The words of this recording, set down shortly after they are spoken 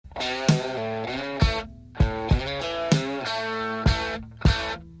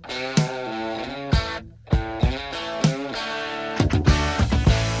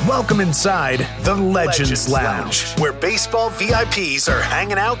Welcome inside the Legends Lounge, where baseball VIPs are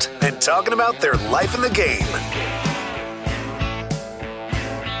hanging out and talking about their life in the game.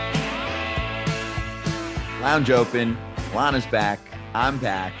 Lounge open, Lana's back, I'm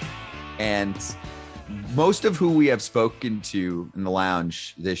back, and most of who we have spoken to in the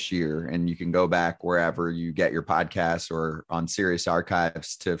lounge this year, and you can go back wherever you get your podcasts or on Sirius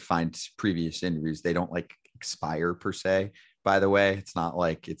Archives to find previous interviews. They don't like expire per se. By the way, it's not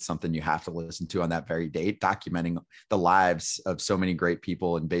like it's something you have to listen to on that very date, documenting the lives of so many great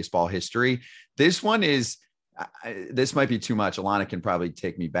people in baseball history. This one is, this might be too much. Alana can probably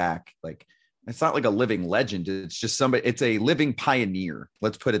take me back. Like, it's not like a living legend. It's just somebody, it's a living pioneer.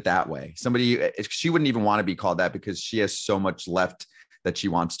 Let's put it that way. Somebody, she wouldn't even want to be called that because she has so much left that she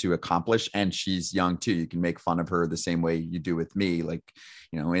wants to accomplish. And she's young too. You can make fun of her the same way you do with me, like,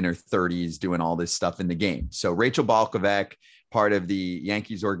 you know, in her 30s, doing all this stuff in the game. So Rachel Balkovec, part of the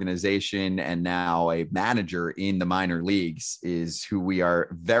Yankees organization and now a manager in the minor leagues, is who we are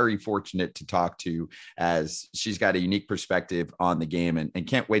very fortunate to talk to, as she's got a unique perspective on the game, and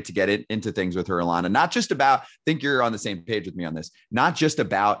can't wait to get into things with her, Alana. Not just about, I think you're on the same page with me on this, not just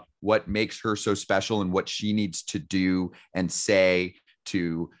about what makes her so special and what she needs to do and say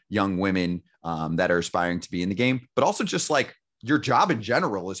to young women that are aspiring to be in the game, but also just like your job in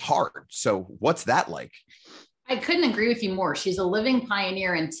general is hard. So what's that like? I couldn't agree with you more. She's a living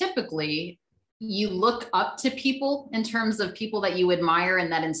pioneer. And typically you look up to people in terms of people that you admire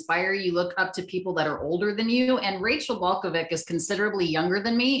and that inspire you. Look up to people that are older than you. And Rachel Balkovec is considerably younger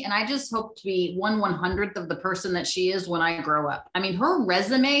than me. And I just hope to be 1/100th of the person that she is when I grow up. I mean, her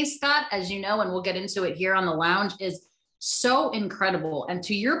resume, Scott, as you know, and we'll get into it here on the lounge, is so incredible. And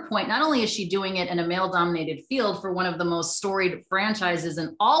to your point, not only is she doing it in a male-dominated field for one of the most storied franchises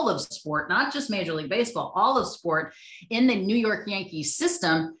in all of sport, not just Major League Baseball, all of sport, in the New York Yankees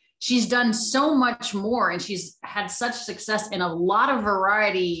system, she's done so much more, and she's had such success in a lot of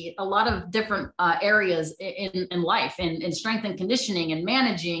variety, a lot of different areas in life, in strength and conditioning and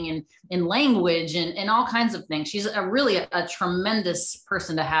managing and in language and all kinds of things. She's really a tremendous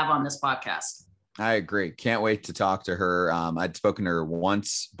person to have on this podcast. I agree. Can't wait to talk to her. I'd spoken to her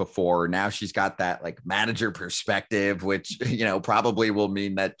once before. Now she's got that like manager perspective, which, you know, probably will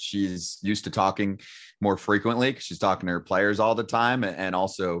mean that she's used to talking more frequently because she's talking to her players all the time. And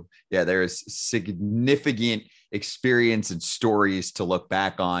also, yeah, there is significant experience and stories to look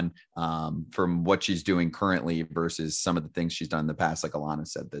back on from what she's doing currently versus some of the things she's done in the past. Like Alana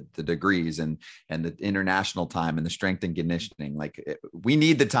said, the degrees and the international time and the strength and conditioning. Like, we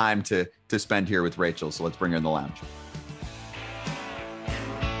need the time to spend here with Rachel. So let's bring her in the lounge.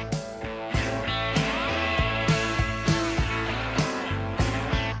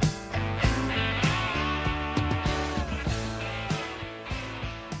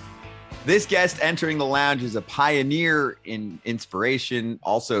 This guest entering the lounge is a pioneer in inspiration,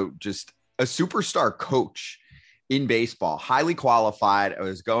 also just a superstar coach in baseball, highly qualified. I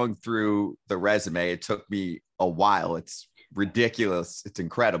was going through the resume. It took me a while. It's ridiculous. It's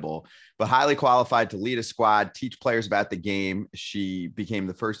incredible, but highly qualified to lead a squad, teach players about the game. She became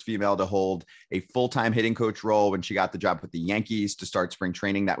the first female to hold a full-time hitting coach role when she got the job with the Yankees to start spring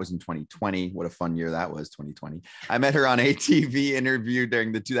training. That was in 2020. What a fun year that was, 2020. I met her on a TV interview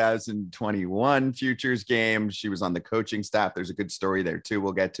during the 2021 Futures game. She was on the coaching staff. There's a good story there too,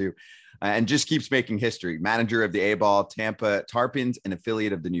 we'll get to. And just keeps making history. Manager of the A-ball Tampa Tarpons, an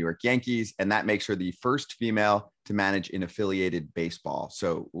affiliate of the New York Yankees. And that makes her the first female to manage an affiliated baseball.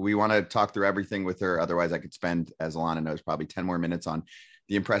 So we want to talk through everything with her. Otherwise, I could spend, as Alana knows, probably 10 more minutes on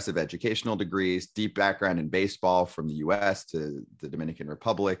the impressive educational degrees, deep background in baseball from the US to the Dominican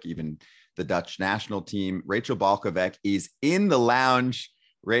Republic, even the Dutch national team. Rachel Balkovec is in the lounge.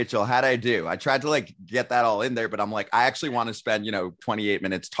 Rachel, how'd I do? I tried to like get that all in there, but I'm like, I actually want to spend, 28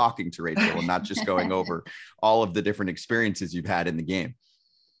 minutes talking to Rachel and not just going over all of the different experiences you've had in the game.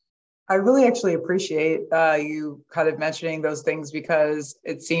 I really actually appreciate you kind of mentioning those things, because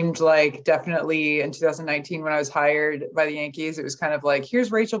it seemed like definitely in 2019 when I was hired by the Yankees, it was kind of like,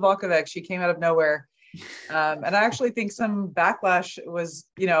 here's Rachel Balkovec. She came out of nowhere. And I actually think some backlash was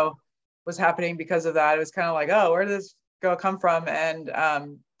happening because of that. It was kind of like, oh, where did this come from? And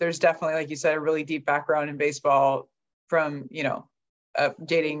there's definitely, like you said, a really deep background in baseball from,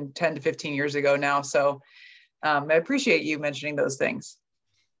 dating 10 to 15 years ago now. So I appreciate you mentioning those things.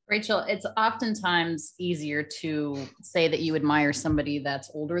 Rachel, it's oftentimes easier to say that you admire somebody that's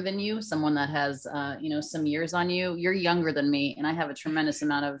older than you, someone that has, some years on you. You're younger than me, and I have a tremendous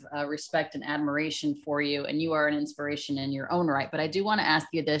amount of respect and admiration for you, and you are an inspiration in your own right. But I do want to ask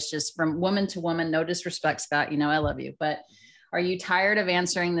you this, just from woman to woman, no disrespect, Scott, I love you, but Are you tired of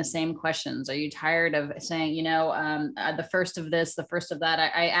answering the same questions? Are you tired of saying, the first of this, the first of that?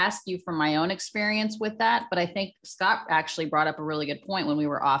 I asked you from my own experience with that, but I think Scott actually brought up a really good point when we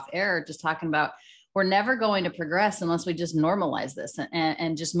were off air, just talking about we're never going to progress unless we just normalize this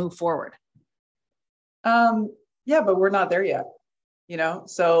and just move forward. Yeah, but we're not there yet,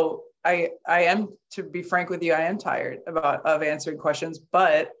 so I am, to be frank with you, I am tired of answering questions,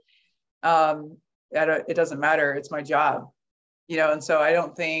 but it doesn't matter. It's my job, and so I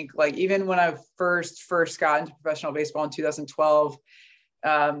don't think, like, even when I first got into professional baseball in 2012,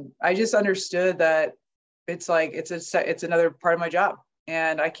 I just understood that it's like, it's another part of my job.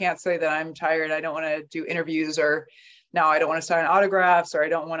 And I can't say that I'm tired. I don't want to do interviews, or now I don't want to sign autographs, or I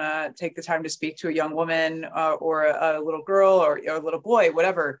don't want to take the time to speak to a young woman or a little girl or a little boy,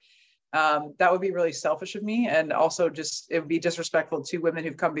 whatever. That would be really selfish of me. And also it would be disrespectful to women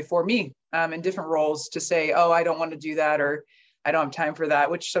who've come before me in different roles to say, oh, I don't want to do that, or I don't have time for that,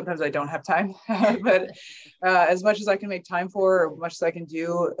 which sometimes I don't have time. But as much as I can make time for, or as much as I can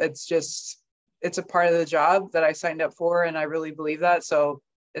do, it's a part of the job that I signed up for. And I really believe that. So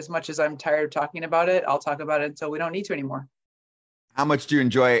as much as I'm tired of talking about it, I'll talk about it until we don't need to anymore. How much do you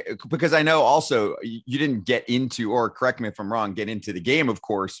enjoy? Because I know also you didn't get into, or correct me if I'm wrong, get into the game, of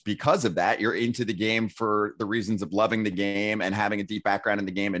course, because of that. You're into the game for the reasons of loving the game and having a deep background in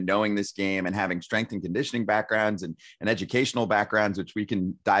the game and knowing this game and having strength and conditioning backgrounds and educational backgrounds, which we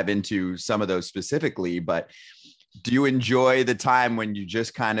can dive into some of those specifically. But do you enjoy the time when you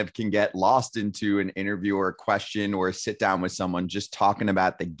just kind of can get lost into an interview or a question or sit down with someone just talking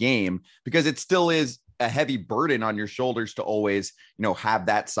about the game? Because it still is a heavy burden on your shoulders to always, have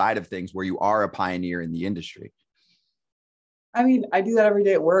that side of things where you are a pioneer in the industry. I mean, I do that every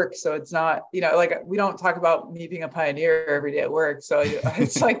day at work. So it's not, like, we don't talk about me being a pioneer every day at work. So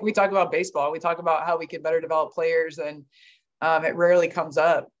it's like, we talk about baseball, we talk about how we can better develop players. And it rarely comes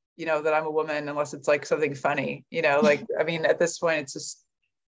up, that I'm a woman, unless it's like something funny, I mean, at this point, it's just,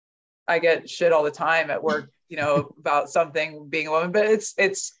 I get shit all the time at work, about something being a woman, but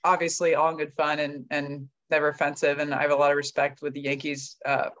it's obviously all in good fun and never offensive. And I have a lot of respect with the Yankees.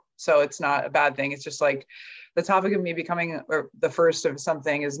 So it's not a bad thing. It's just like the topic of me becoming or the first of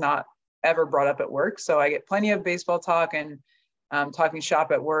something is not ever brought up at work. So I get plenty of baseball talk and talking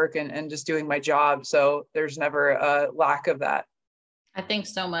shop at work and just doing my job. So there's never a lack of that. I think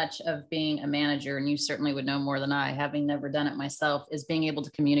so much of being a manager, and you certainly would know more than I, having never done it myself, is being able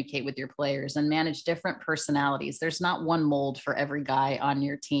to communicate with your players and manage different personalities. There's not one mold for every guy on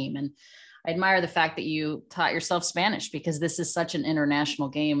your team. And I admire the fact that you taught yourself Spanish, because this is such an international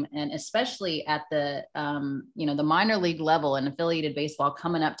game. And especially at the, the minor league level and affiliated baseball,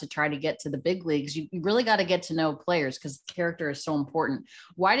 coming up to try to get to the big leagues, you really got to get to know players, because character is so important.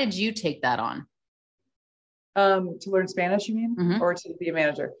 Why did you take that on? To learn Spanish, you mean? Mm-hmm. Or to be a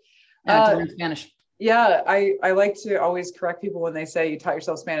manager? To learn Spanish. Yeah, I like to always correct people when they say you taught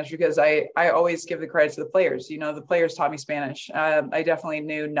yourself Spanish, because I always give the credit to the players. The players taught me Spanish. I definitely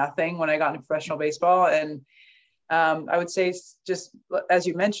knew nothing when I got into professional baseball. And I would say, just as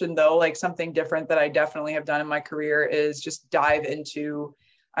you mentioned, though, like something different that I definitely have done in my career is just dive into,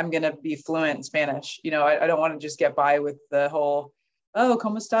 I'm going to be fluent in Spanish. I don't want to just get by with the whole, oh,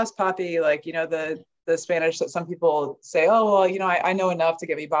 ¿cómo estás, papi? Like, the Spanish that some people say, oh, well, I know enough to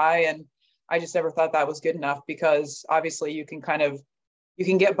get me by. And I just never thought that was good enough, because obviously you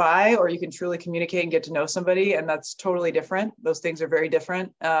can get by, or you can truly communicate and get to know somebody. And that's totally different. Those things are very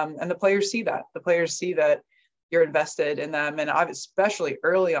different. And the players see that. The players see that you're invested in them. And especially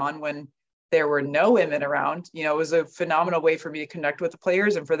early on, when there were no women around, it was a phenomenal way for me to connect with the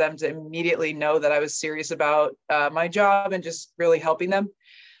players and for them to immediately know that I was serious about my job and just really helping them.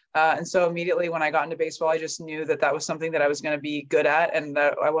 And so immediately when I got into baseball, I just knew that that was something that I was going to be good at, and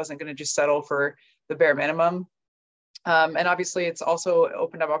that I wasn't going to just settle for the bare minimum. And obviously it's also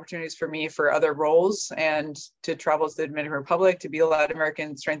opened up opportunities for me for other roles, and to travel to the Dominican Republic, to be a Latin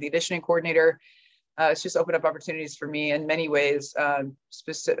American strength and conditioning coordinator. It's just opened up opportunities for me in many ways,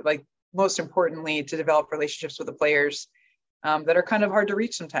 like most importantly, to develop relationships with the players that are kind of hard to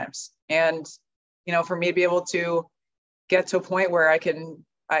reach sometimes. And, for me to be able to get to a point where I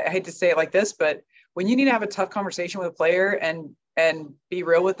hate to say it like this, but when you need to have a tough conversation with a player and be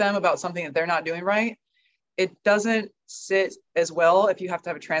real with them about something that they're not doing right, it doesn't sit as well if you have to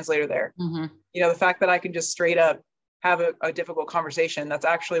have a translator there. Mm-hmm. The fact that I can just straight up have a difficult conversation, that's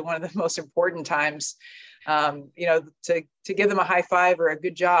actually one of the most important times. To give them a high five or a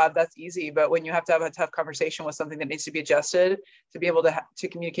good job, that's easy. But when you have to have a tough conversation with something that needs to be adjusted, to be able to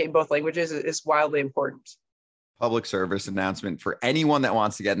communicate in both languages is wildly important. public service announcement for anyone that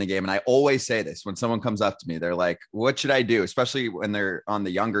wants to get in the game. And I always say this when someone comes up to me, they're like, what should I do? Especially when they're on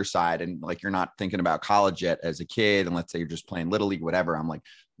the younger side and like, you're not thinking about college yet as a kid. And let's say you're just playing little league, whatever. I'm like,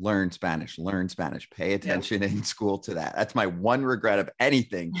 learn Spanish, pay attention in school to that. That's my one regret of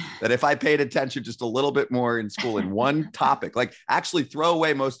anything, that if I paid attention just a little bit more in school in one topic, like actually throw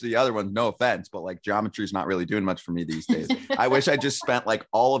away most of the other ones, no offense, but like geometry is not really doing much for me these days. I wish I just spent like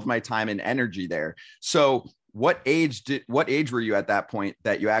all of my time and energy there. So what age were you at that point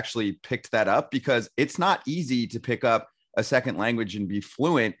that you actually picked that up? Because it's not easy to pick up a second language and be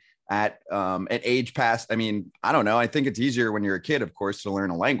fluent at age past. I mean, I don't know. I think it's easier when you're a kid, of course, to learn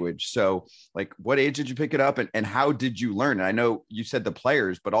a language. So like, what age did you pick it up and how did you learn it? I know you said the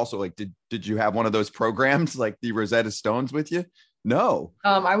players, but also like, did you have one of those programs like the Rosetta Stones with you? No.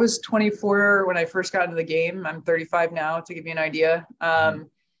 I was 24 when I first got into the game. I'm 35 now, to give you an idea. And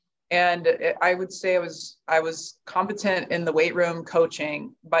I would say I was competent in the weight room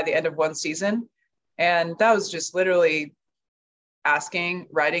coaching by the end of one season. And that was just literally asking,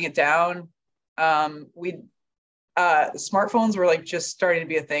 writing it down. Smartphones were like just starting to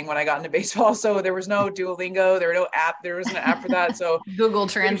be a thing when I got into baseball. So there was no Duolingo, there wasn't an app for that. So Google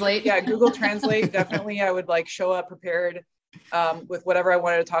Translate. Yeah, Google Translate. Definitely. I would like show up prepared with whatever I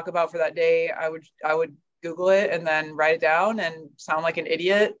wanted to talk about for that day. I would Google it and then write it down and sound like an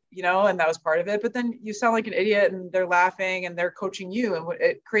idiot, and that was part of it. But then you sound like an idiot and they're laughing and they're coaching you. And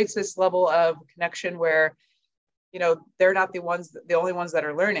it creates this level of connection where, they're not the only ones that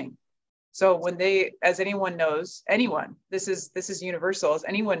are learning. So when as anyone knows, this is universal, as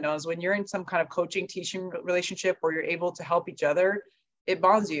anyone knows, when you're in some kind of coaching, teaching relationship where you're able to help each other, it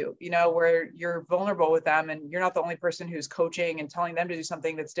bonds you, where you're vulnerable with them and you're not the only person who's coaching and telling them to do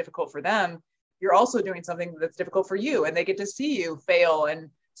something that's difficult for them. You're also doing something that's difficult for you, and they get to see you fail and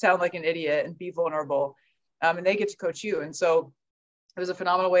sound like an idiot and be vulnerable. And they get to coach you. And so it was a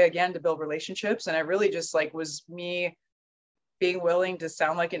phenomenal way, again, to build relationships. And I really just was me being willing to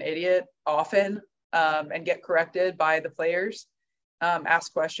sound like an idiot often, and get corrected by the players,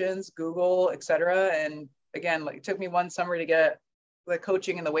 ask questions, Google, etc. And again, it took me one summer to get the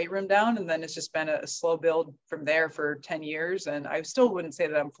coaching in the weight room down. And then it's just been a slow build from there for 10 years. And I still wouldn't say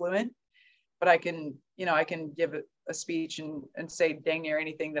that I'm fluent, but I can give a speech and say dang near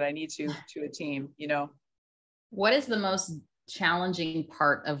anything that I need to a team, What is the most challenging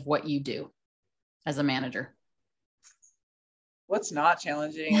part of what you do as a manager? What's not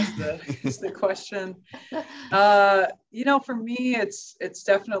challenging is the question. For me, it's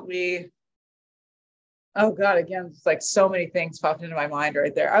definitely, oh God, again, it's like so many things popped into my mind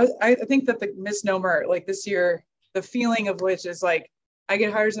right there. I think that the misnomer, like this year, the feeling of which is like, I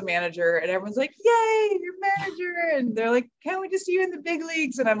get hired as a manager and everyone's like, yay, you're manager. And they're like, can't we just see you in the big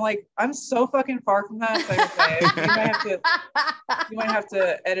leagues? And I'm like, I'm so fucking far from that. So you might have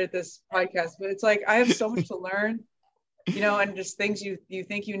to edit this podcast, but it's like, I have so much to learn, and just things you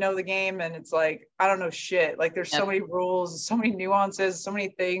think the game. And it's like, I don't know shit. Like there's so many rules, so many nuances, so many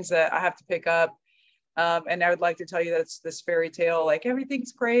things that I have to pick up. And I would like to tell you that it's this fairy tale, like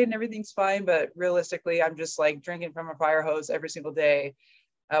everything's great and everything's fine. But realistically, I'm just like drinking from a fire hose every single day,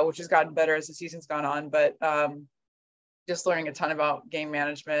 which has gotten better as the season's gone on. But just learning a ton about game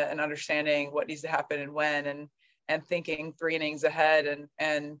management and understanding what needs to happen and when, and thinking 3 innings ahead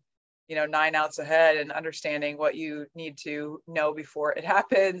and 9 outs ahead, and understanding what you need to know before it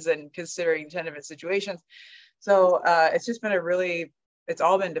happens and considering 10 different situations. So it's just been it's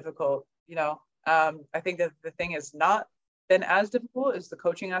all been difficult, I think that the thing has not been as difficult as the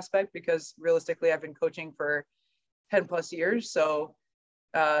coaching aspect, because realistically I've been coaching for 10 plus years. So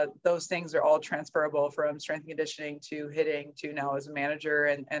those things are all transferable from strength and conditioning to hitting to now as a manager,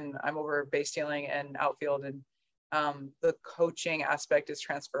 and I'm over base stealing and outfield, and the coaching aspect is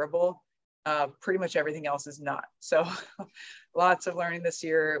transferable. Pretty much everything else is not. So lots of learning this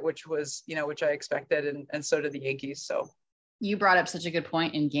year, which I expected, and so did the Yankees. So you brought up such a good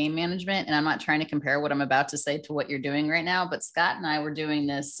point in game management, and I'm not trying to compare what I'm about to say to what you're doing right now, but Scott and I were doing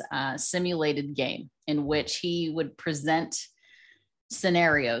this simulated game in which he would present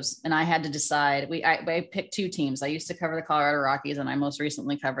scenarios, and I had to decide. I picked 2 teams. I used to cover the Colorado Rockies, and I most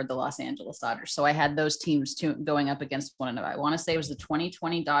recently covered the Los Angeles Dodgers. So I had those teams going up against one another. I want to say it was the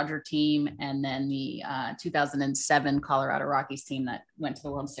 2020 Dodger team, and then the 2007 Colorado Rockies team that went to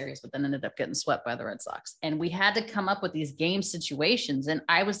the World Series, but then ended up getting swept by the Red Sox. And we had to come up with these game situations. And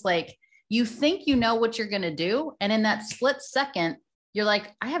I was like, you think you know what you're going to do, and in that split second, you're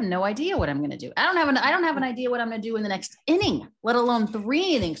like, I have no idea what I'm going to do. I don't have an idea what I'm going to do in the next inning, let alone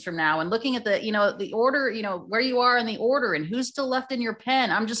 3 innings from now. And looking at the order, where you are in the order and who's still left in your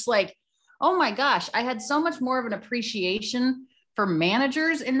pen. I'm just like, oh my gosh, I had so much more of an appreciation for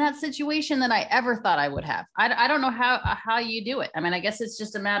managers in that situation than I ever thought I would have. I don't know how you do it. I mean, I guess it's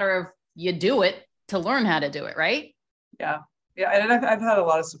just a matter of you do it to learn how to do it, right? Yeah. Yeah. And I've had a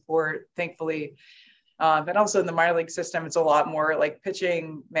lot of support, thankfully. And also in the minor league system, it's a lot more like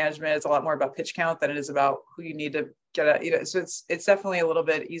pitching management. It's a lot more about pitch count than it is about who you need to get at. You know, so it's definitely a little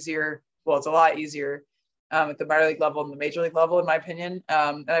bit easier. Well, it's a lot easier at the minor league level and the major league level, in my opinion.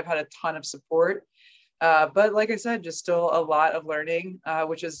 And I've had a ton of support. But like I said, just still a lot of learning,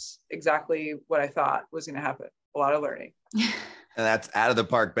 which is exactly what I thought was going to happen. A lot of learning. And that's out of the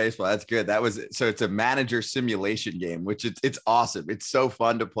park baseball. That's good. So it's a manager simulation game, which it's awesome. It's so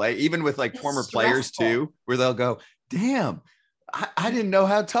fun to play, even with like former players too, where they'll go, damn, I didn't know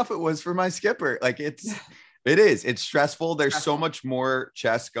how tough it was for my skipper. Like it's stressful. There's so much more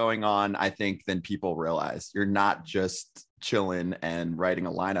chess going on, I think, than people realize. You're not just chilling and writing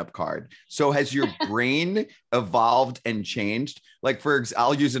a lineup card. So has your brain evolved and changed? Like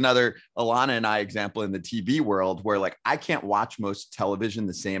I'll use another Alana and I example in the TV world where like, I can't watch most television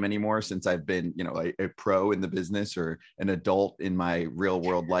the same anymore since I've been, a pro in the business or an adult in my real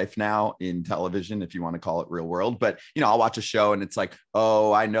world life now in television, if you want to call it real world. But, I'll watch a show and it's like,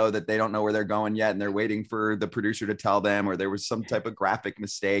 oh, I know that they don't know where they're going yet. And they're waiting for the producer to tell them, or there was some type of graphic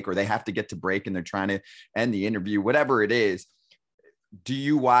mistake, or they have to get to break and they're trying to end the interview, whatever it is. Do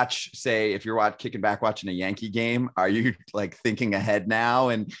you watch, say, if you're kicking back watching a Yankee game, are you like thinking ahead now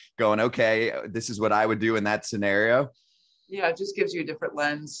and going, okay, this is what I would do in that scenario? Yeah, it just gives you a different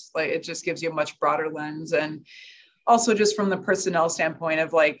lens. Like it just gives you a much broader lens. And also just from the personnel standpoint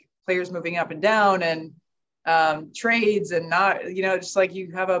of like players moving up and down and trades and not, just like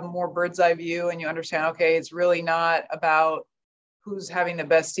you have a more bird's eye view and you understand, okay, it's really not about who's having the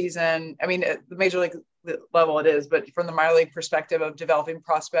best season. I mean, the major league level it is, but from the minor league perspective of developing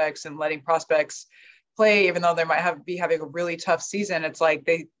prospects and letting prospects play, even though they might be having a really tough season, it's like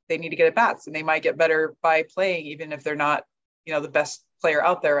they need to get at bats and they might get better by playing, even if they're not, the best player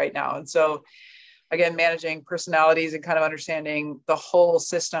out there right now. And so again, managing personalities and kind of understanding the whole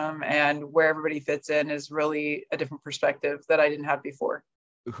system and where everybody fits in is really a different perspective that I didn't have before.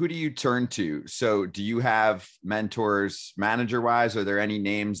 Who do you turn to? So do you have mentors manager wise? Are there any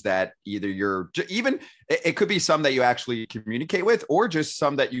names that either it could be some that you actually communicate with, or just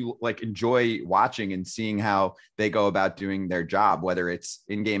some that you like enjoy watching and seeing how they go about doing their job, whether it's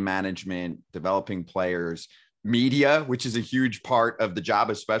in-game management, developing players, media, which is a huge part of the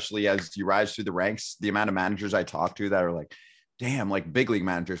job, especially as you rise through the ranks. The amount of managers I talk to that are like, damn, like big league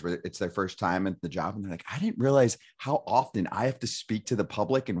managers where it's their first time at the job. And they're like, I didn't realize how often I have to speak to the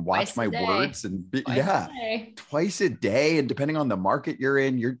public and watch my words and twice a day. And depending on the market you're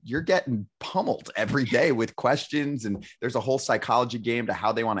in, you're getting pummeled every day with questions. And there's a whole psychology game to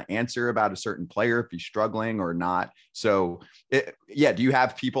how they want to answer about a certain player, if he's struggling or not. So do you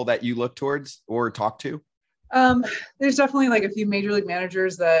have people that you look towards or talk to? There's definitely like a few major league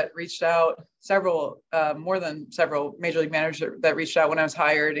managers that reached out, more than several major league managers that reached out when I was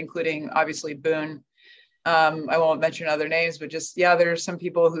hired, including obviously Boone. I won't mention other names, but just, there's some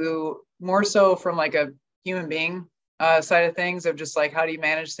people who more so from like a human being side of things of just like, how do you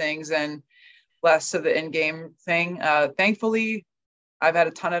manage things and less of the in-game thing. Thankfully, I've had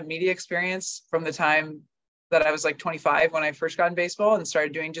a ton of media experience from the time that I was like 25 when I first got in baseball and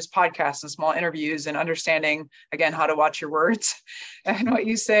started doing just podcasts and small interviews and understanding, again, how to watch your words and what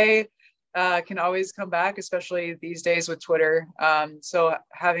you say can always come back, especially these days with Twitter. So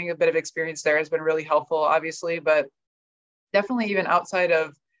having a bit of experience there has been really helpful, obviously, but definitely even outside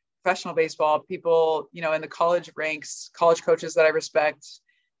of professional baseball, people, in the college ranks, college coaches that I respect,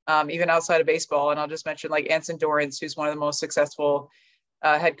 even outside of baseball. And I'll just mention like Anson Dorrance, who's one of the most successful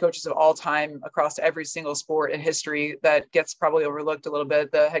head coaches of all time across every single sport in history that gets probably overlooked a little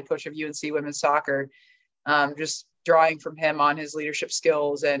bit, the head coach of UNC women's soccer, just drawing from him on his leadership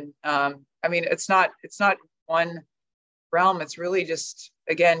skills. And I mean, it's not one realm. It's really just,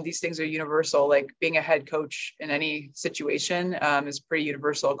 again, these things are universal. Like being a head coach in any situation is pretty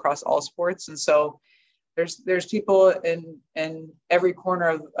universal across all sports. And so there's people in every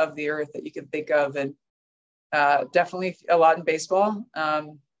corner of the earth that you can think of. And definitely a lot in baseball,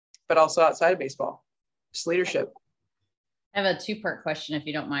 but also outside of baseball, just leadership. I have a two-part question, if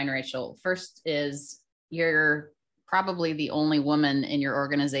you don't mind, Rachel. First is, you're probably the only woman in your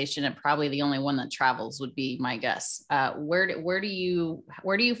organization and probably the only one that travels, would be my guess. Where do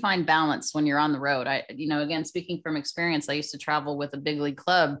you find balance when you're on the road? Again, speaking from experience, I used to travel with a big league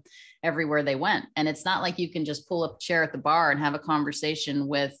club everywhere they went. And it's not like you can just pull up a chair at the bar and have a conversation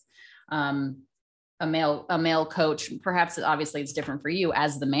with, a male coach, perhaps obviously it's different for you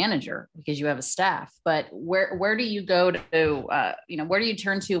as the manager because you have a staff, but where do you go to, where do you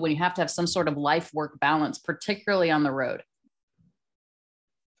turn to when you have to have some sort of life work balance, particularly on the road?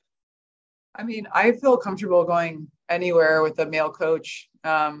 I mean, I feel comfortable going anywhere with a male coach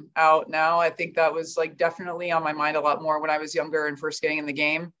out now. I think that was like definitely on my mind a lot more when I was younger and first getting in the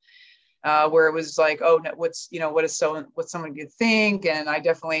game, where it was like, oh, what's someone could think. And I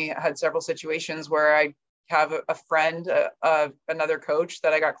definitely had several situations where I have a friend, another coach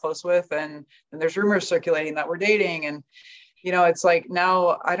that I got close with, and there's rumors circulating that we're dating. And, it's like,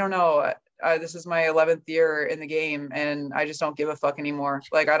 now, I don't know. This is my 11th year in the game and I just don't give a fuck anymore.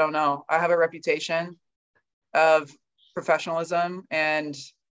 Like, I don't know. I have a reputation of professionalism, and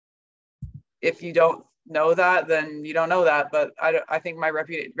if you don't know that, then you don't know that. But I think my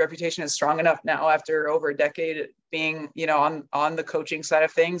reputation is strong enough now after over a decade being, on the coaching side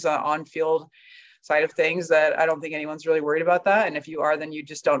of things, on field side of things, that I don't think anyone's really worried about that. And if you are, then you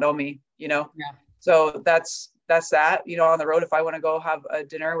just don't know me, Yeah. So that's that, on the road. If I want to go have a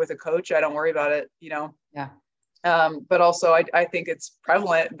dinner with a coach, I don't worry about it, Yeah. But also I think it's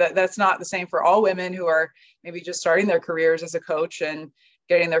prevalent that that's not the same for all women who are maybe just starting their careers as a coach and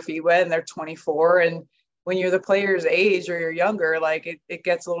getting their feet wet, and they're 24. And when you're the player's age or you're younger, like it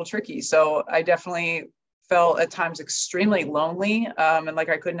gets a little tricky. So I definitely felt at times extremely lonely, and like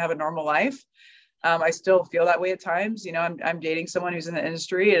I couldn't have a normal life. I still feel that way at times. I'm dating someone who's in the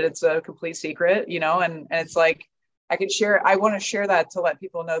industry and it's a complete secret, and it's like, I want to share that to let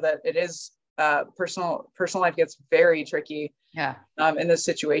people know that it is personal life gets very tricky in this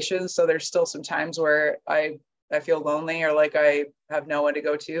situation. So there's still some times where I feel lonely or like I have no one to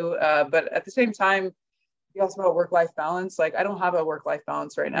go to. But at the same time, you asked about work-life balance. Like, I don't have a work-life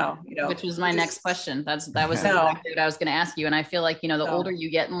balance right now, which was my next question. That was exactly what I was going to ask you. And I feel like, the older you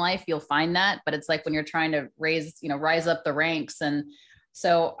get in life, you'll find that, but it's like when you're trying to rise up the ranks. And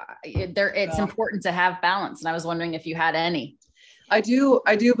so it's important to have balance. And I was wondering if you had any. I do,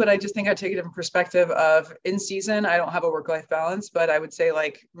 but I just think I take it in perspective of in season, I don't have a work-life balance, but I would say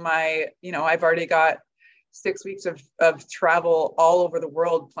like I've already got 6 weeks of travel all over the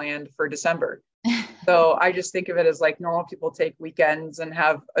world planned for December. So I just think of it as like normal people take weekends and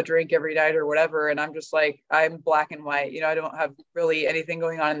have a drink every night or whatever. And I'm just like, I'm black and white, I don't have really anything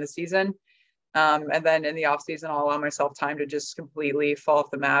going on in the season. And then in the off season, I'll allow myself time to just completely fall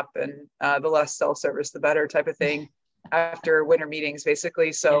off the map, and the less self-service, the better type of thing after winter meetings,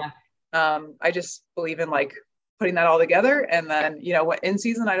 basically. So I just believe in like putting that all together. And then, in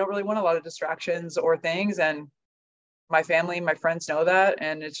season, I don't really want a lot of distractions or things. And my family, my friends know that.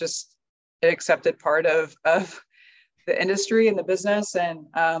 And it's just an accepted part of the industry and the business. And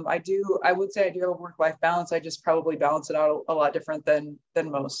I would say I do have a work-life balance. I just probably balance it out a lot different than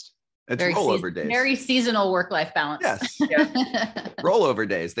most. It's very rollover days. Very seasonal work-life balance. Yes. Rollover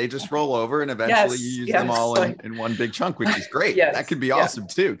days. They just roll over and eventually you use them all in one big chunk, which is great. That could be awesome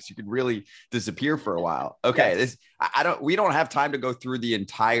too, because you could really disappear for a while. Okay. We don't have time to go through the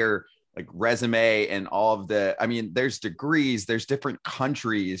entire like resume and all of there's degrees, there's different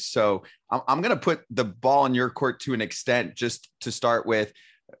countries. So I'm going to put the ball in your court to an extent, just to start with.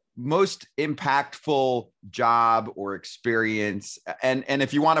 Most impactful job or experience. And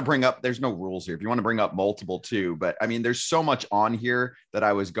if you want to bring up, there's no rules here. If you want to bring up multiple too, but there's so much on here that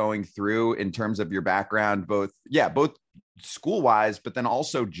I was going through in terms of your background, both school wise, but then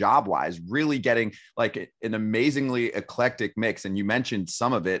also job wise, really getting like an amazingly eclectic mix. And you mentioned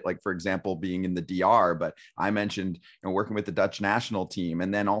some of it, like for example, being in the DR, but I mentioned working with the Dutch national team,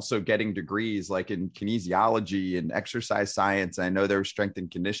 and then also getting degrees like in kinesiology and exercise science. I know there was strength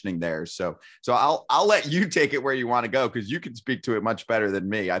and conditioning there. So I'll let you take it where you want to go, because you can speak to it much better than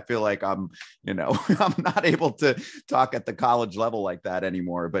me. I feel like I'm not able to talk at the college level like that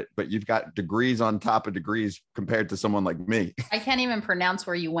anymore, but you've got degrees on top of degrees compared to someone like me. I can't even pronounce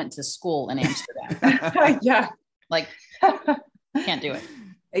where you went to school in Amsterdam. Like, can't do it.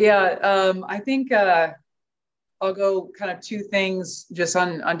 I think I'll go kind of two things just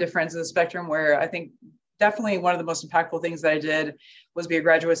on different ends of the spectrum, where I think definitely one of the most impactful things that I did was be a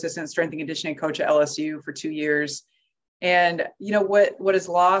graduate assistant strength and conditioning coach at LSU for 2 years. And what is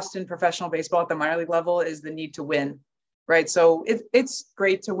lost in professional baseball at the minor league level is the need to win. Right. So it's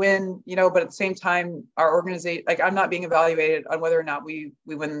great to win, but at the same time, our organization, like I'm not being evaluated on whether or not we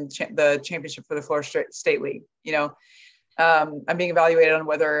win the championship for the Florida State League. I'm being evaluated on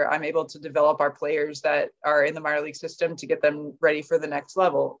whether I'm able to develop our players that are in the minor league system to get them ready for the next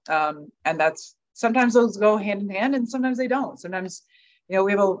level. And that's sometimes those go hand in hand and sometimes they don't. Sometimes, we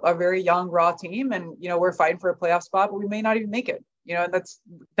have a very young, raw team and, we're fighting for a playoff spot, but we may not even make it, and that's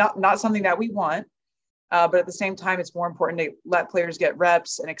not something that we want. But at the same time, it's more important to let players get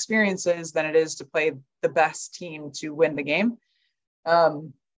reps and experiences than it is to play the best team to win the game.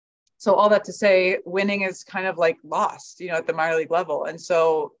 So all that to say, winning is kind of like lost, at the minor league level. And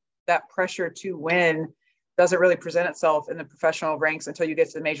so that pressure to win doesn't really present itself in the professional ranks until you get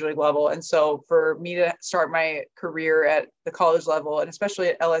to the major league level. And so for me to start my career at the college level, and especially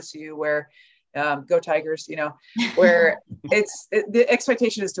at LSU, where go Tigers, where the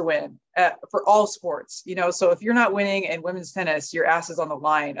expectation is to win for all sports, so if you're not winning in women's tennis, your ass is on the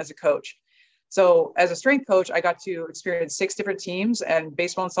line as a coach. So as a strength coach, I got to experience 6 different teams, and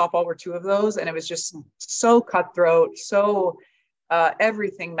baseball and softball were 2 of those. And it was just so cutthroat. So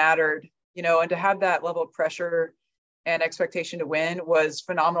everything mattered, and to have that level of pressure and expectation to win was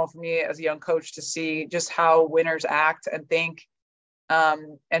phenomenal for me as a young coach, to see just how winners act and think,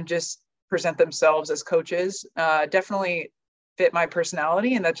 and just present themselves as coaches. Definitely fit my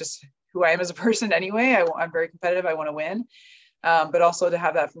personality, and that's just who I am as a person anyway. I'm very competitive. I want to win. But also to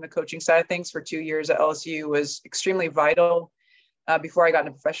have that from the coaching side of things for 2 years at LSU was extremely vital before I got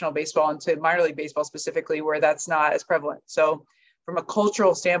into professional baseball, and to minor league baseball specifically, where that's not as prevalent. So from a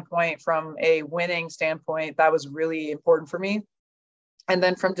cultural standpoint, from a winning standpoint, that was really important for me. And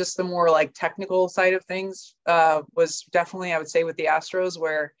then from just the more like technical side of things, was definitely, I would say, with the Astros,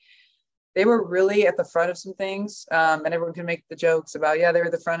 where they were really at the front of some things. And everyone can make the jokes about, they were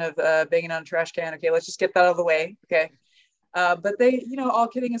at the front of banging on a trash can. Okay, let's just get that out of the way. Okay. But they, all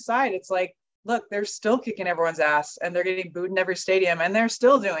kidding aside, it's like, look, they're still kicking everyone's ass, and they're getting booed in every stadium, and they're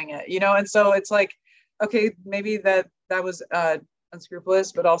still doing it, and so it's like, okay, maybe that was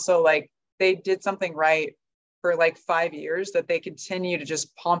unscrupulous, but also like they did something right for like 5 years, that they continue to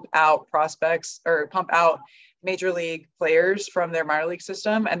just pump out prospects or pump out major league players from their minor league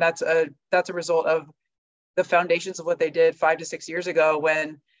system. And that's a result of the foundations of what they did 5 to 6 years ago,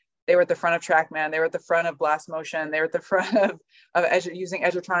 when they were at the front of TrackMan, they were at the front of Blast Motion, they were at the front of using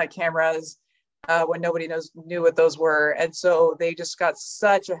Edgertronic cameras when nobody knew what those were. And so they just got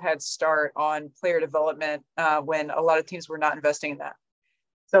such a head start on player development when a lot of teams were not investing in that.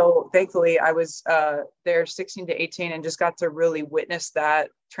 So thankfully I was there 16 to 18 and just got to really witness that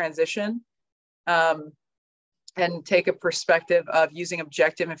transition, and take a perspective of using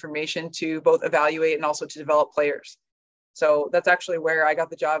objective information to both evaluate and also to develop players. So that's actually where I got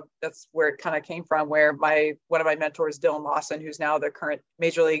the job. That's where it kind of came from, where one of my mentors, Dylan Lawson, who's now the current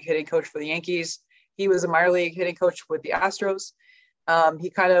major league hitting coach for the Yankees, he was a minor league hitting coach with the Astros. He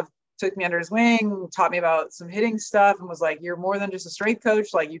kind of took me under his wing, taught me about some hitting stuff, and was like, you're more than just a strength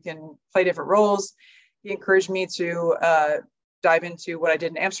coach. Like, you can play different roles. He encouraged me to dive into what I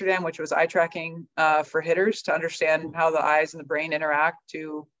did in Amsterdam, which was eye tracking for hitters, to understand how the eyes and the brain interact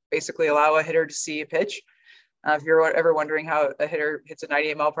to basically allow a hitter to see a pitch. If you're ever wondering how a hitter hits a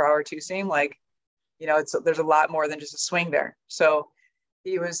 98 mile per hour 2 seam, like, there's a lot more than just a swing there. So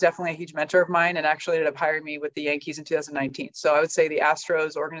he was definitely a huge mentor of mine, and actually ended up hiring me with the Yankees in 2019. So I would say the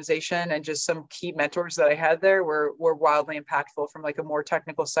Astros organization and just some key mentors that I had there were wildly impactful from like a more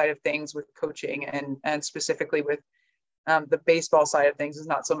technical side of things with coaching, and specifically with the baseball side of things, is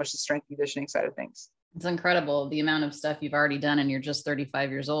not so much the strength conditioning side of things. It's incredible the amount of stuff you've already done, and you're just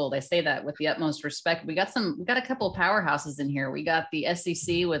 35 years old. I say that with the utmost respect. We got a couple of powerhouses in here. We got the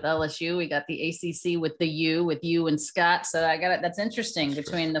SEC with LSU. We got the ACC with the U, with you and Scott. So that's interesting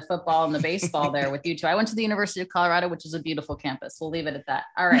between the football and the baseball there with you two. I went to the University of Colorado, which is a beautiful campus. We'll leave it at that.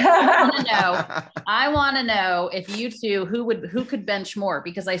 All right. I want to know if you two, who could bench more,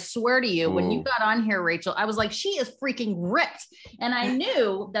 because I swear to you, when you got on here, Rachel, I was like, she is freaking ripped. And I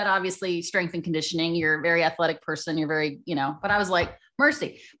knew that obviously strength and conditioning, you're a very athletic person. You're very, but I was like,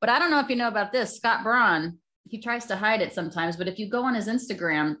 mercy. But I don't know if you know about this. Scott Braun, he tries to hide it sometimes, but if you go on his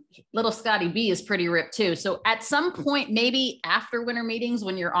Instagram, little Scotty B is pretty ripped too. So at some point, maybe after winter meetings,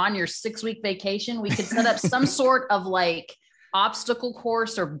 when you're on your 6-week vacation, we could set up some sort of like obstacle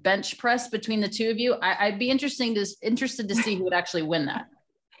course or bench press between the two of you. I'd be interested to see who would actually win that.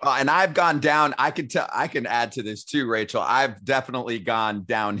 And I've gone down. I can add to this too, Rachel. I've definitely gone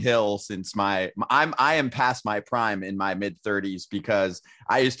downhill since I am past my prime in my mid 30s, because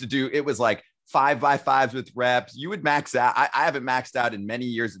I used to do, it was like 5x5s with reps. You would max out. I haven't maxed out in many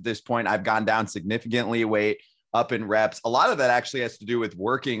years at this point. I've gone down significantly weight, up in reps. A lot of that actually has to do with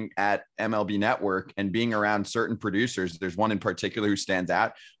working at MLB Network and being around certain producers. There's one in particular who stands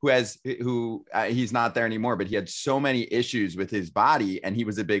out, he's not there anymore, but he had so many issues with his body, and he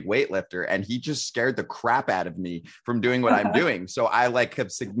was a big weightlifter, and he just scared the crap out of me from doing what I'm doing. So I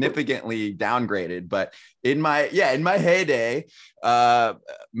have significantly downgraded, but in my heyday,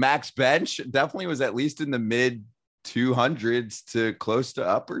 max bench definitely was at least in the mid 200s to close to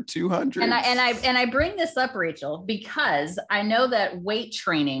upper 200s. And I bring this up, Rachel, because I know that weight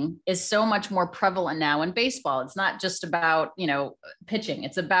training is so much more prevalent now in baseball. It's not just about, pitching.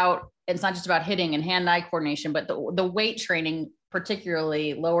 It's not just about hitting and hand-eye coordination, but the weight training,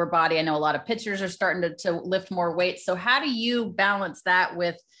 particularly lower body. I know a lot of pitchers are starting to lift more weight. So how do you balance that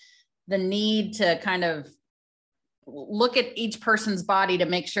with the need to kind of look at each person's body to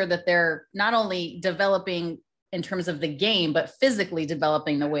make sure that they're not only developing in terms of the game, but physically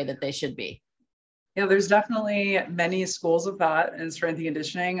developing the way that they should be? Yeah, there's definitely many schools of thought in strength and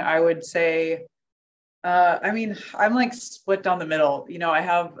conditioning. I would say, I'm like split down the middle. I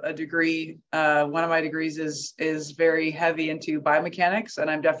have a degree. One of my degrees is very heavy into biomechanics,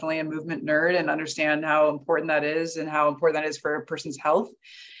 and I'm definitely a movement nerd and understand how important that is and how important that is for a person's health.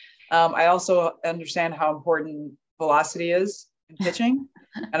 I also understand how important velocity is in pitching.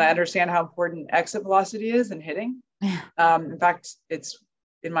 And I understand how important exit velocity is in hitting. In fact, it's,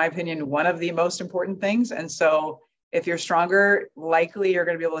 in my opinion, one of the most important things. And so if you're stronger, likely you're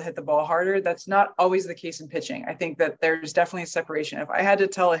going to be able to hit the ball harder. That's not always the case in pitching. I think that there's definitely a separation. If I had to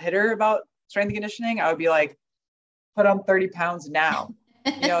tell a hitter about strength and conditioning, I would be like, put on 30 pounds now.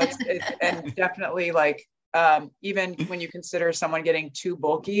 It's and definitely like, even when you consider someone getting too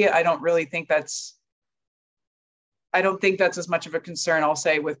bulky, I don't think that's as much of a concern, I'll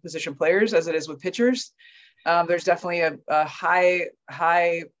say, with position players as it is with pitchers. There's definitely a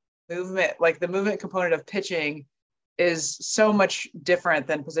high movement, like the movement component of pitching is so much different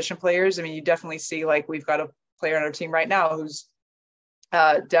than position players. I mean, you definitely see, like, we've got a player on our team right now who's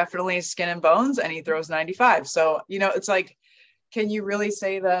definitely skin and bones, and he throws 95. So, it's like, can you really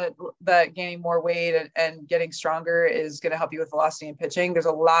say that gaining more weight and getting stronger is going to help you with velocity and pitching? There's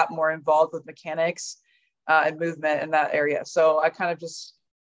a lot more involved with mechanics and movement in that area. So I kind of just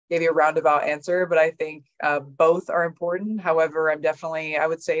gave you a roundabout answer, but I think both are important. However, I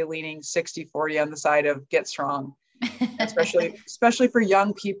would say leaning 60-40 on the side of get strong, especially for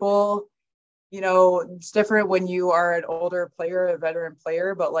young people. It's different when you are an older player, a veteran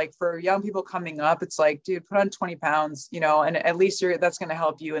player, but like for young people coming up, it's like, dude, put on 20 pounds, and at least that's going to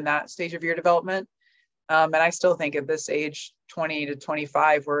help you in that stage of your development. And I still think at this age, 20 to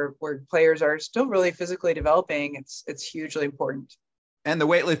 25, where players are still really physically developing, it's hugely important. And the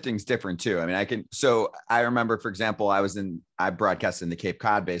weightlifting's different too. I mean, I remember, for example, I broadcasted in the Cape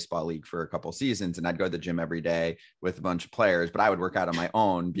Cod Baseball League for a couple of seasons, and I'd go to the gym every day with a bunch of players, but I would work out on my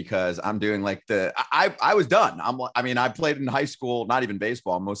own because I'm doing like I was done. I played in high school, not even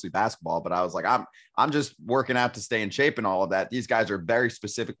baseball, mostly basketball, but I was like, I'm just working out to stay in shape and all of that. These guys are very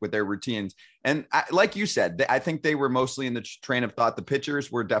specific with their routines. And like you said, I think they were mostly in the train of thought. The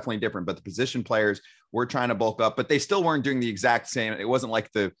pitchers were definitely different, but the position players were trying to bulk up, but they still weren't doing the exact same. It wasn't like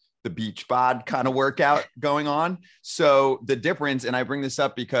the beach bod kind of workout going on. So the difference, and I bring this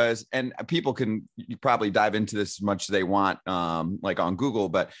up because, and people can probably dive into this as much as they want, like on Google,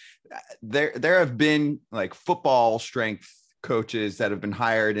 but there have been like football strength coaches that have been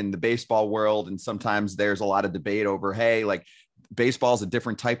hired in the baseball world. And sometimes there's a lot of debate over, hey, like baseball is a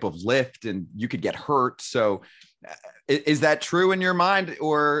different type of lift and you could get hurt. So is that true in your mind,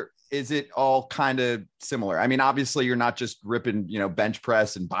 or is it all kind of similar? I mean, obviously you're not just ripping, bench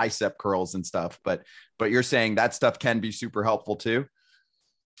press and bicep curls and stuff, but you're saying that stuff can be super helpful too.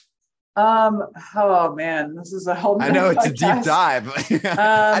 Oh man, this is a whole. I know it's a deep dive.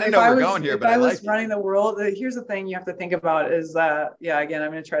 I didn't know we're going here, but I was running the world. Here's the thing you have to think about is again,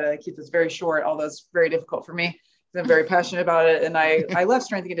 I'm going to try to keep this very short, although it's very difficult for me. I'm very passionate about it. And I left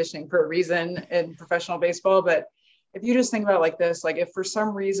strength and conditioning for a reason in professional baseball. But if you just think about it like this, like if for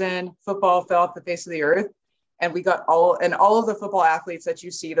some reason football fell off the face of the earth and we got all of the football athletes that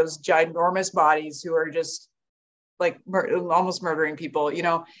you see, those ginormous bodies who are just like almost murdering people,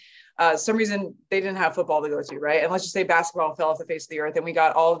 some reason they didn't have football to go to, right? And let's just say basketball fell off the face of the earth and we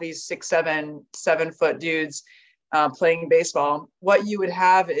got all of these 6'7", 7-foot dudes playing baseball. What you would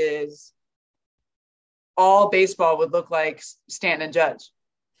have is all baseball would look like Stanton and Judge.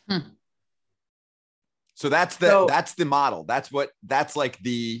 So that's the model. That's what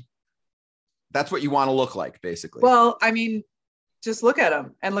you want to look like, basically. Well, I mean, just look at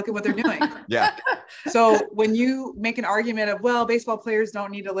them and look at what they're doing. Yeah. So when you make an argument of, well, baseball players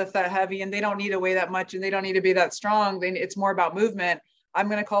don't need to lift that heavy and they don't need to weigh that much and they don't need to be that strong, it's more about movement. I'm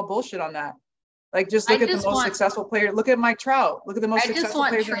going to call bullshit on that. Like, just look at the most successful player. Look at Mike Trout. Look at the most successful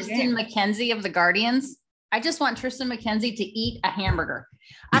players in the game. I just want Tristan McKenzie of the Guardians. I just want Tristan McKenzie to eat a hamburger.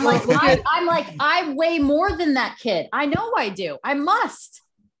 I'm like, I weigh more than that kid. I know I do. I must.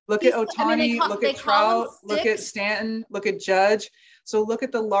 Look at Ohtani, look at Trout, look at Stanton, look at Judge. So look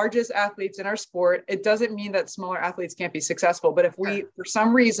at the largest athletes in our sport. It doesn't mean that smaller athletes can't be successful, but if we, for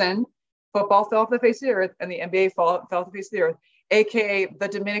some reason, football fell off the face of the earth and the NBA fell off the face of the earth, AKA the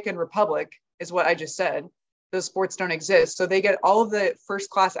Dominican Republic is what I just said. Those sports don't exist. So they get all of the first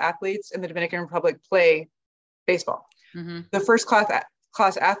class athletes in the Dominican Republic play baseball. Mm-hmm. The first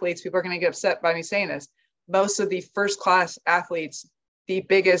class athletes, people are going to get upset by me saying this. Most of the first class athletes, the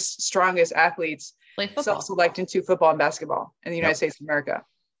biggest, strongest athletes, self-select into football and basketball in the United States of America.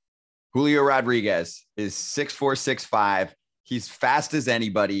 Julio Rodriguez is 6'4", 6'5". He's fast as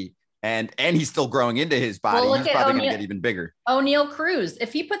anybody. And he's still growing into his body. Well, he's probably going to get even bigger. O'Neal Cruz,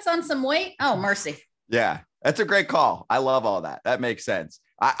 if he puts on some weight, oh, mercy. Yeah, that's a great call. I love all that. That makes sense.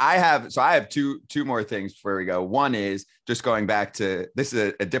 I have two more things before we go. One is just going back to, this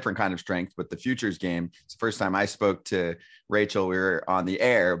is a different kind of strength, but the futures game. It's the first time I spoke to Rachel. We were on the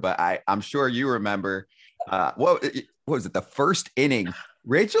air, but I'm sure you remember what was it? The first inning,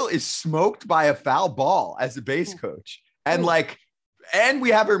 Rachel is smoked by a foul ball as a base coach. And and we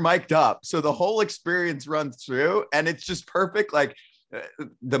have her mic'd up. So the whole experience runs through and it's just perfect. Like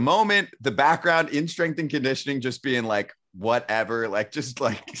the moment, the background in strength and conditioning, just being like, whatever,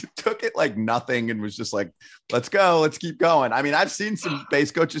 took it like nothing and was just like, let's go, let's keep going. I mean, I've seen some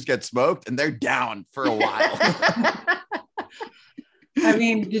base coaches get smoked and they're down for a while. I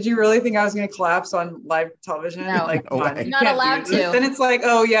mean, did you really think I was going to collapse on live television? No, you're not allowed to. Then it's like,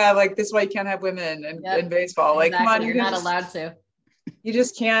 oh yeah, like this is why you can't have women in baseball. Like, exactly. come on, you're not allowed to. You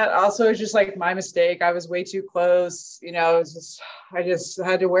just can't. Also, it's just like my mistake. I was way too close. I just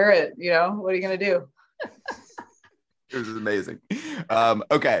had to wear it. What are you going to do? It was amazing.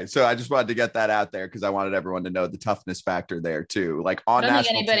 Okay. So I just wanted to get that out there because I wanted everyone to know the toughness factor there too. Like on I don't think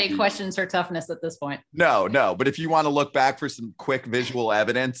national anybody TV, questions her toughness at this point. No. But if you want to look back for some quick visual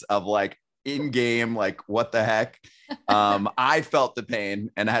evidence of like in game, like what the heck, I felt the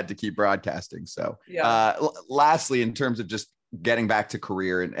pain and I had to keep broadcasting. So lastly, in terms of just getting back to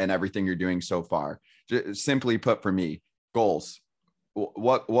career and everything you're doing so far, just simply put for me, goals.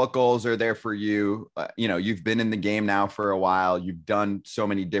 What goals are there for you? You've been in the game now for a while. You've done so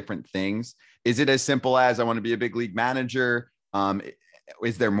many different things. Is it as simple as I want to be a big league manager?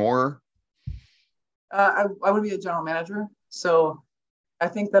 Is there more? I want to be a general manager. So I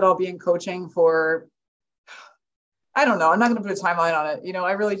think that I'll be in coaching for, I don't know. I'm not going to put a timeline on it.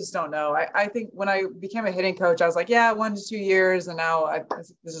 I really just don't know. I think when I became a hitting coach, I was like, 1 to 2 years. And now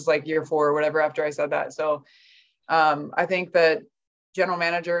this is like year 4 or whatever after I said that. So I think that general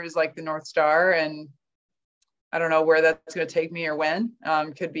manager is like the North Star, and I don't know where that's going to take me or when.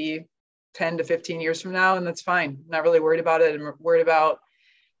 Could be 10 to 15 years from now, and that's fine. I'm not really worried about it. I'm worried about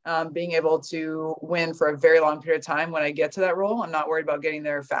being able to win for a very long period of time when I get to that role. I'm not worried about getting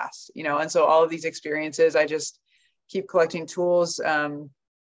there fast, and so all of these experiences, I just keep collecting tools,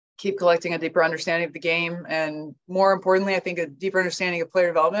 keep collecting a deeper understanding of the game, and more importantly, I think a deeper understanding of player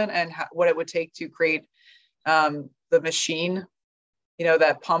development and what it would take to create the machine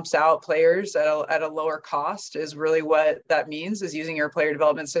that pumps out players at a lower cost is really what that means, is using your player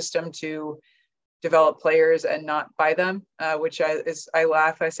development system to develop players and not buy them, which I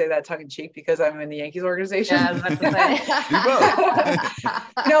laugh. I say that tongue in cheek because I'm in the Yankees organization. Yeah,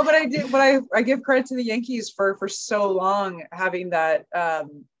 but I give credit to the Yankees for so long having that,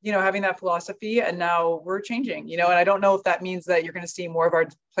 having that philosophy, and now we're changing, and I don't know if that means that you're going to see more of our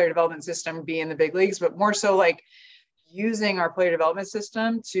player development system be in the big leagues, but more so like using our player development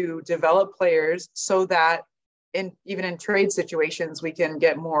system to develop players so that even in trade situations, we can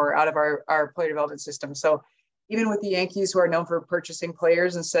get more out of our player development system. So even with the Yankees, who are known for purchasing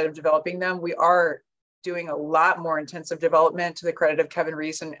players instead of developing them, we are doing a lot more intensive development, to the credit of Kevin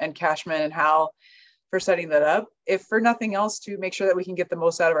Reese and Cashman and Hal for setting that up, if for nothing else, to make sure that we can get the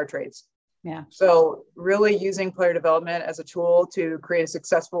most out of our trades. Yeah. So really using player development as a tool to create a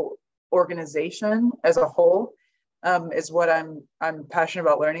successful organization as a whole is what I'm passionate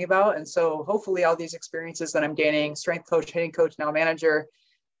about learning about. And so hopefully all these experiences that I'm gaining, strength coach, hitting coach, now manager,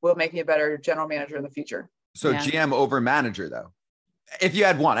 will make me a better general manager in the future. So GM over manager though, if you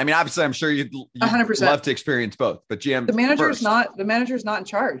had one, I mean, obviously I'm sure you'd 100% love to experience both, but GM, the manager's not in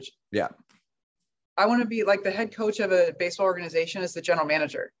charge. Yeah. I want to be like the head coach of a baseball organization is the general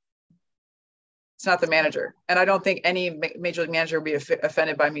manager. It's not the manager. And I don't think any major league manager would be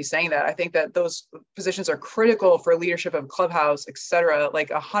offended by me saying that. I think that those positions are critical for leadership of clubhouse, et cetera, like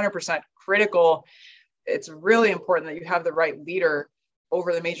 100% critical. It's really important that you have the right leader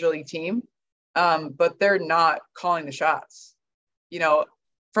over the major league team. But they're not calling the shots.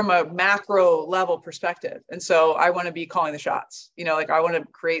 from a macro level perspective. And so I want to be calling the shots, like I want to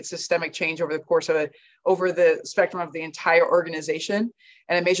create systemic change over the course of over the spectrum of the entire organization.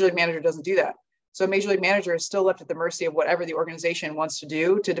 And a major league manager doesn't do that. So a major league manager is still left at the mercy of whatever the organization wants to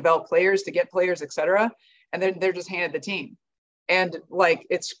do to develop players, to get players, et cetera. And then they're just handed the team. And like,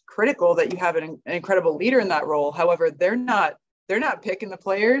 it's critical that you have an incredible leader in that role. However, they're not picking the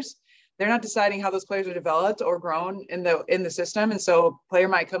players. They're not deciding how those players are developed or grown in the system. And so a player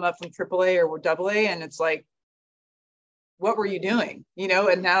might come up from AAA or AA, and it's like, what were you doing?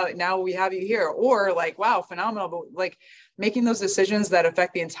 And now we have you here. Or like, wow, phenomenal. But like making those decisions that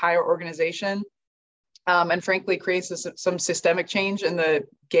affect the entire organization, and frankly creates some systemic change in the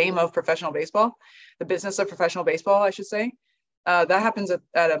game of professional baseball, the business of professional baseball, I should say. That happens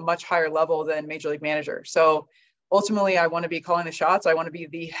at a much higher level than major league manager. So ultimately, I want to be calling the shots. I want to be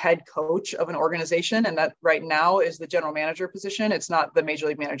the head coach of an organization. And that right now is the general manager position. It's not the major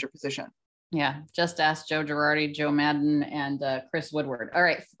league manager position. Yeah. Just ask Joe Girardi, Joe Madden, and Chris Woodward. All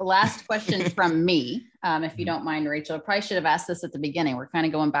right. Last question from me. If you don't mind, Rachel, I probably should have asked this at the beginning. We're kind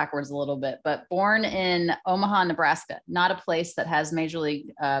of going backwards a little bit, but born in Omaha, Nebraska, not a place that has Major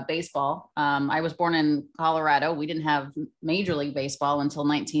League Baseball. I was born in Colorado. We didn't have Major League Baseball until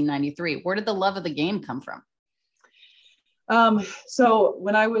 1993. Where did the love of the game come from? So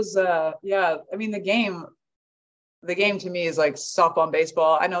when I was, the game to me is like softball and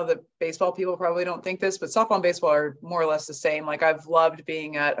baseball. I know that baseball people probably don't think this, but softball and baseball are more or less the same. Like I've loved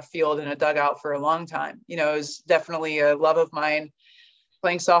being at a field in a dugout for a long time. It was definitely a love of mine.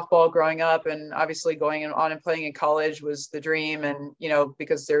 Playing softball growing up, and obviously going on and playing in college was the dream. And,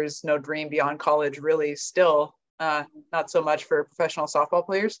 because there's no dream beyond college really still, not so much for professional softball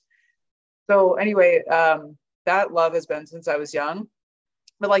players. So anyway, that love has been since I was young.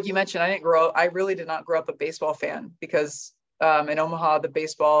 But like you mentioned, I really did not grow up a baseball fan because in Omaha, the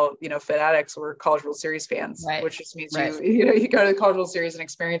baseball, fanatics were College World Series fans, right. Which just means you go to the College World Series and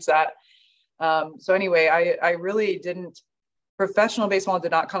experience that. So anyway, I really professional baseball did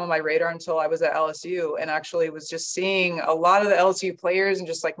not come on my radar until I was at LSU, and actually was just seeing a lot of the LSU players, and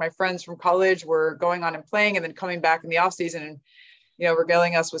just like my friends from college were going on and playing and then coming back in the off season and,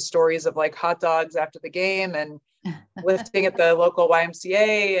 regaling us with stories of like hot dogs after the game and lifting at the local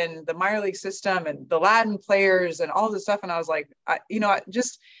YMCA and the minor league system and the Latin players and all this stuff. And I was like,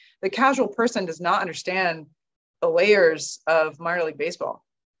 just the casual person does not understand the layers of minor league baseball.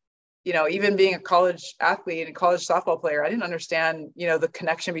 Even being a college athlete and college softball player, I didn't understand, the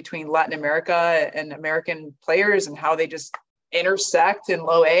connection between Latin America and American players and how they just intersect in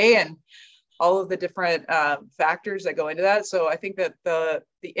low A and all of the different factors that go into that. So I think that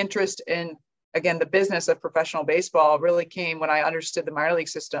the interest in, again, the business of professional baseball really came when I understood the minor league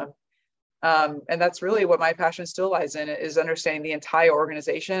system. And that's really what my passion still lies in, is understanding the entire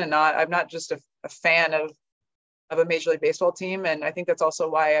organization. And I'm not just a fan of a Major League Baseball team. And I think that's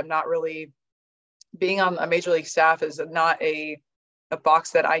also why I'm not really being on a Major League staff is not a box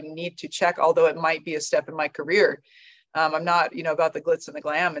that I need to check, although it might be a step in my career. I'm not, about the glitz and the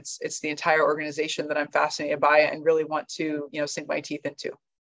glam. It's the entire organization that I'm fascinated by and really want to, sink my teeth into.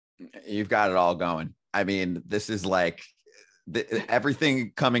 You've got it all going. I mean, this is like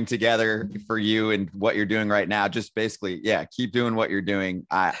everything coming together for you and what you're doing right now. Just basically, keep doing what you're doing.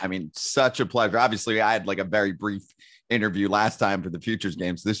 I mean, such a pleasure. Obviously, I had like a very brief interview last time for the Futures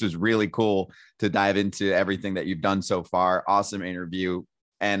game. So this was really cool to dive into everything that you've done so far. Awesome interview.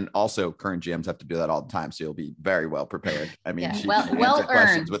 And also current GMs have to do that all the time. So you'll be very well prepared. I mean, she can answer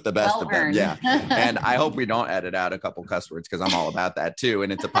questions with the best of them. Yeah. And I hope we don't edit out a couple cuss words because I'm all about that too.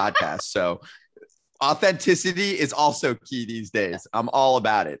 And it's a podcast. So authenticity is also key these days. I'm all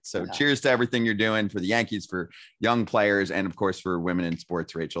about it. So cheers to everything you're doing for the Yankees, for young players, and of course for women in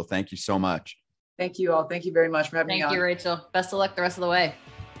sports. Rachel, thank you so much. Thank you all. Thank you very much for having me on. Thank you, Rachel. Best of luck the rest of the way.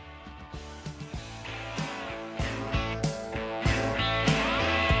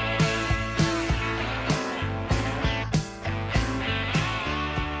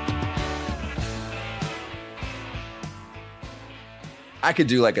 I could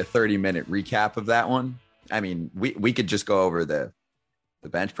do like a 30-minute recap of that one. I mean, we could just go over the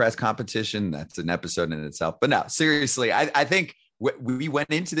bench press competition. That's an episode in itself. But no, seriously, I think we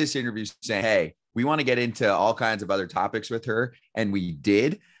went into this interview saying, hey, we want to get into all kinds of other topics with her. And we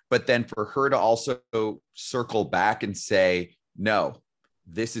did. But then for her to also circle back and say, no,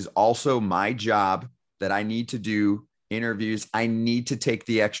 this is also my job, that I need to do interviews. I need to take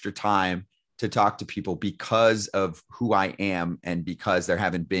the extra time to talk to people because of who I am and because there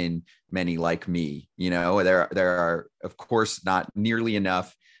haven't been many like me. There are, of course, not nearly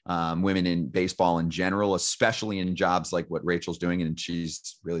enough women in baseball in general, especially in jobs like what Rachel's doing. And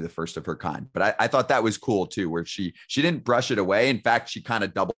she's really the first of her kind. But I thought that was cool too, where she didn't brush it away. In fact, she kind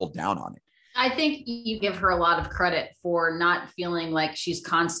of doubled down on it. I think you give her a lot of credit for not feeling like she's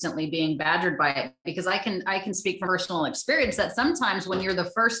constantly being badgered by it, because I can speak from personal experience that sometimes when you're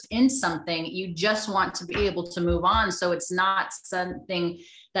the first in something, you just want to be able to move on. So it's not something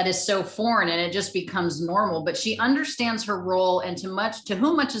that is so foreign and it just becomes normal, but she understands her role, and to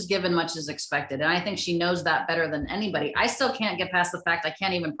whom much is given, much is expected. And I think she knows that better than anybody. I still can't get past the fact I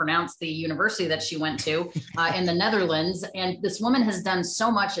can't even pronounce the university that she went to in the Netherlands. And this woman has done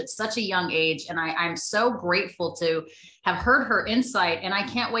so much at such a young age. And I'm so grateful to have heard her insight, and I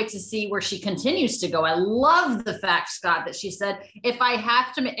can't wait to see where she continues to go. I love the fact, Scott, that she said, if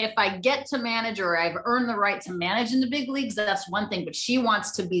I get to manage, or I've earned the right to manage in the big leagues, that's one thing, but she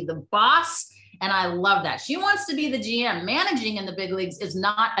wants to be the boss. And I love that. She wants to be the GM. Managing in the big leagues is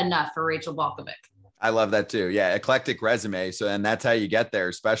not enough for Rachel Balkovec. I love that too. Yeah. Eclectic resume. So, and that's how you get there,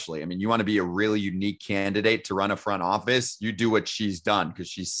 especially. I mean, you want to be a really unique candidate to run a front office. You do what she's done because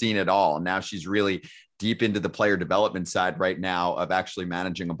she's seen it all. And now she's really deep into the player development side right now of actually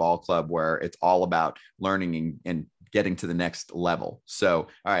managing a ball club where it's all about learning and getting to the next level. So,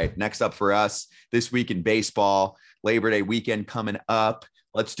 all right, next up for us this week in baseball, Labor Day weekend coming up.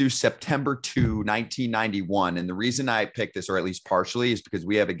 Let's do September 2, 1991. And the reason I picked this, or at least partially, is because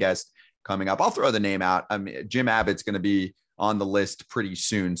we have a guest coming up. I'll throw the name out. Jim Abbott's going to be on the list pretty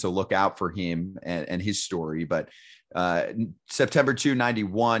soon, so look out for him and his story. But September 2,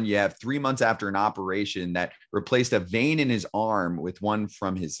 91, you have 3 months after an operation that replaced a vein in his arm with one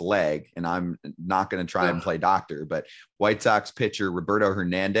from his leg. And I'm not going to try and play doctor, but White Sox pitcher Roberto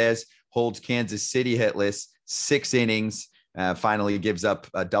Hernandez holds Kansas City hitless 6 innings. Finally gives up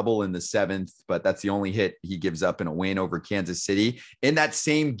a double in the 7th, but that's the only hit he gives up in a win over Kansas City. In that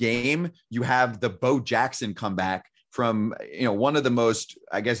same game, you have the Bo Jackson comeback from, one of the most,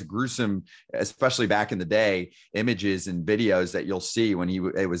 I guess, gruesome, especially back in the day, images and videos that you'll see when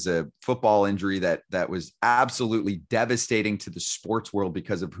it was a football injury that was absolutely devastating to the sports world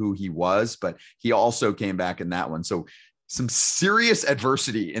because of who he was, but he also came back in that one. So some serious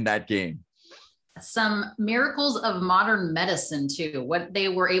adversity in that game. Some miracles of modern medicine too. What they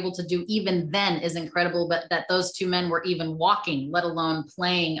were able to do even then is incredible, but that those two men were even walking, let alone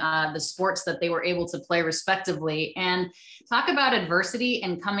playing the sports that they were able to play respectively. And talk about adversity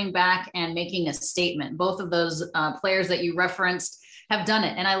and coming back and making a statement. Both of those players that you referenced have done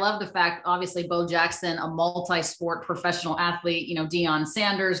it. And I love the fact, obviously, Bo Jackson, a multi-sport professional athlete, Deion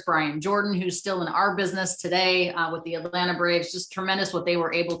Sanders, Brian Jordan, who's still in our business today with the Atlanta Braves, just tremendous what they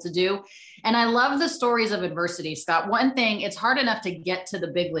were able to do. And I love the stories of adversity, Scott. One thing, it's hard enough to get to the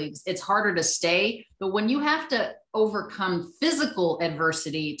big leagues. It's harder to stay, but when you have to overcome physical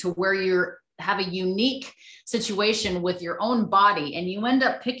adversity to where you're have a unique situation with your own body, and you end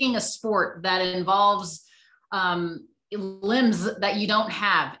up picking a sport that involves limbs that you don't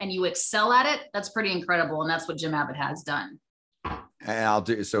have, and you excel at it, that's pretty incredible. And that's what Jim Abbott has done.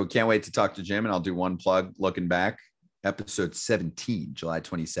 And can't wait to talk to Jim, and I'll do one plug looking back. Episode 17, July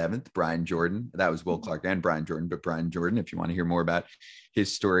 27th, Brian Jordan. That was Will Clark and Brian Jordan, but Brian Jordan, if you want to hear more about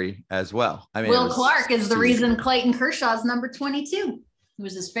his story as well. I mean, Will Clark is the reason Clayton Kershaw's number 22. He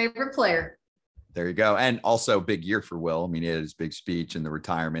was his favorite player. There you go. And also big year for Will. I mean, he had his big speech and the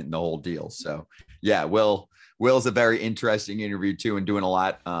retirement and the whole deal. So yeah, Will's a very interesting interview too, and doing a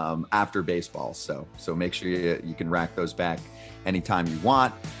lot after baseball. So make sure you can rack those back anytime you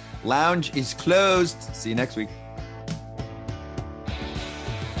want. Lounge is closed. See you next week.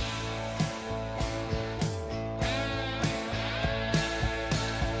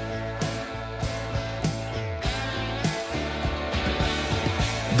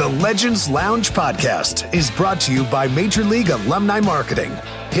 The Legends Lounge podcast is brought to you by Major League Alumni Marketing.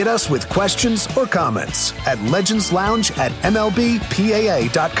 Hit us with questions or comments at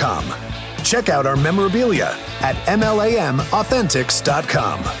legendslounge@mlbpaa.com. Check out our memorabilia at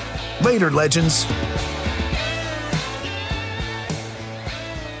mlamauthentics.com. Later, Legends.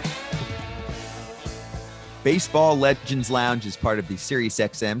 Baseball Legends Lounge is part of the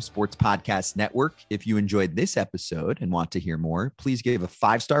SiriusXM Sports Podcast Network. If you enjoyed this episode and want to hear more, please give a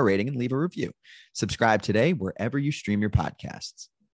 5-star rating and leave a review. Subscribe today wherever you stream your podcasts.